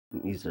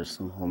These are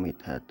some homemade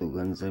tattoo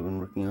guns I've been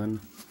working on.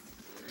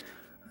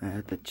 I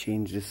had to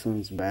change this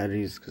one's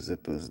batteries because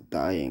it was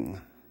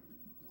dying.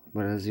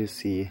 But as you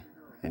see,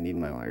 I need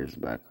my wires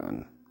back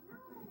on.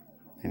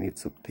 I need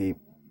some tape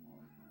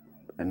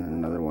and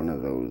another one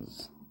of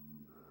those.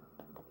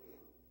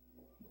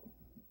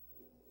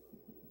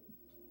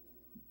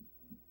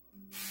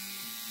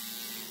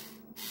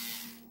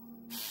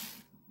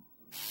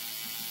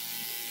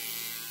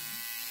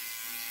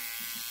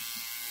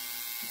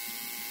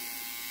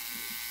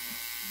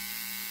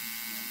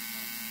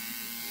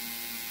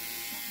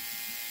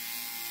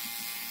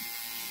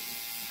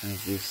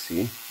 As you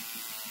see,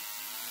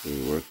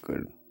 they work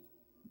good.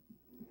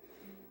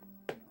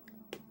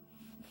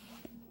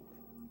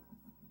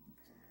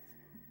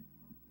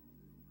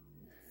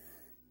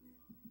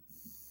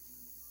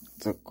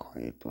 It's a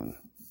quiet one.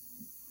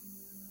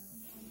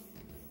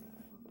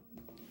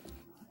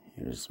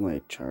 Here's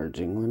my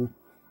charging one.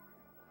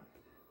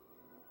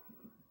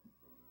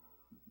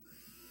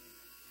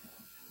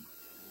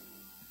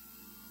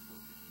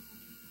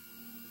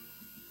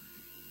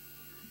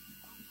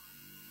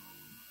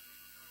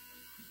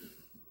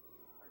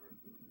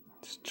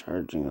 It's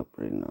charging up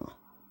right now.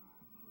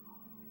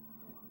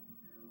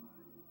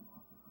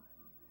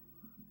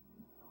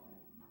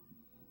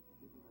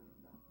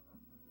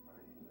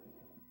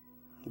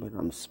 But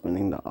I'm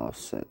spinning the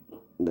offset.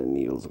 The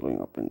needle's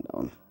going up and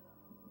down.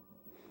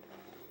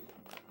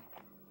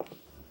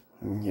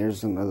 And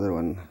here's another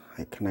one.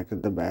 I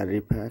connected the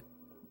battery pack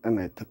and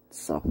I took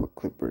this off with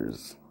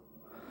clippers.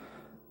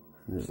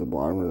 There's the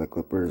bottom of the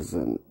clippers,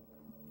 and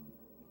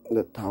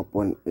the top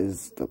one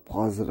is the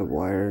positive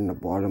wire and the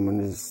bottom one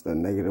is the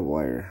negative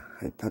wire.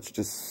 I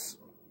just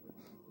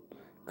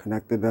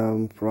connected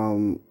them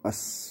from a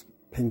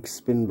pink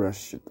spin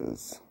brush it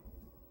is.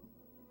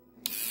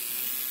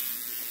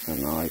 So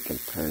now I can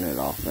turn it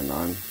off and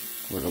on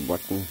with a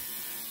button.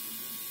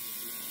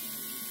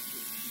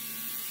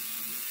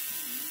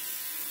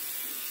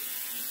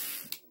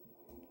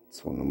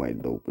 It's one of my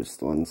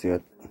dopest ones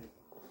yet.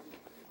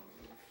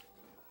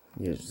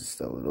 Here's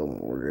just a little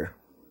motor.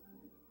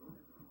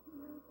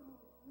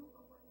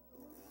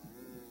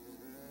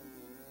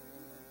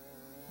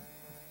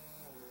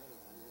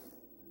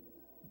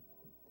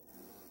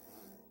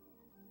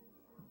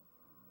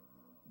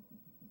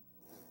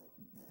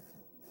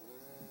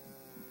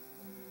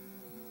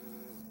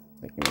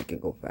 I can make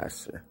it go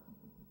faster.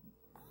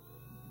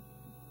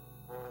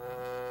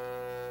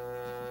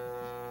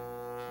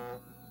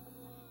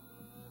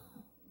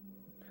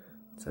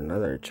 It's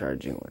another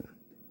charging one,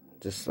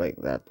 just like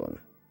that one.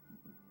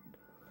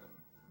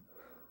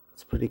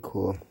 It's pretty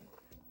cool.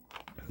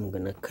 I'm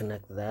gonna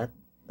connect that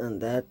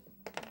and that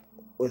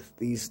with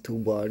these two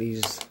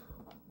bodies.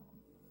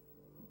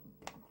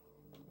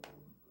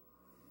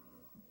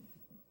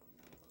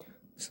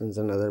 This one's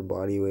another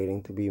body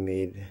waiting to be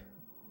made.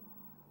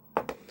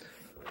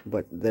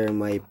 But they're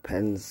my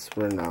pens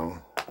for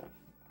now.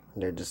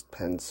 They're just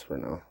pens for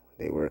now.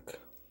 They work.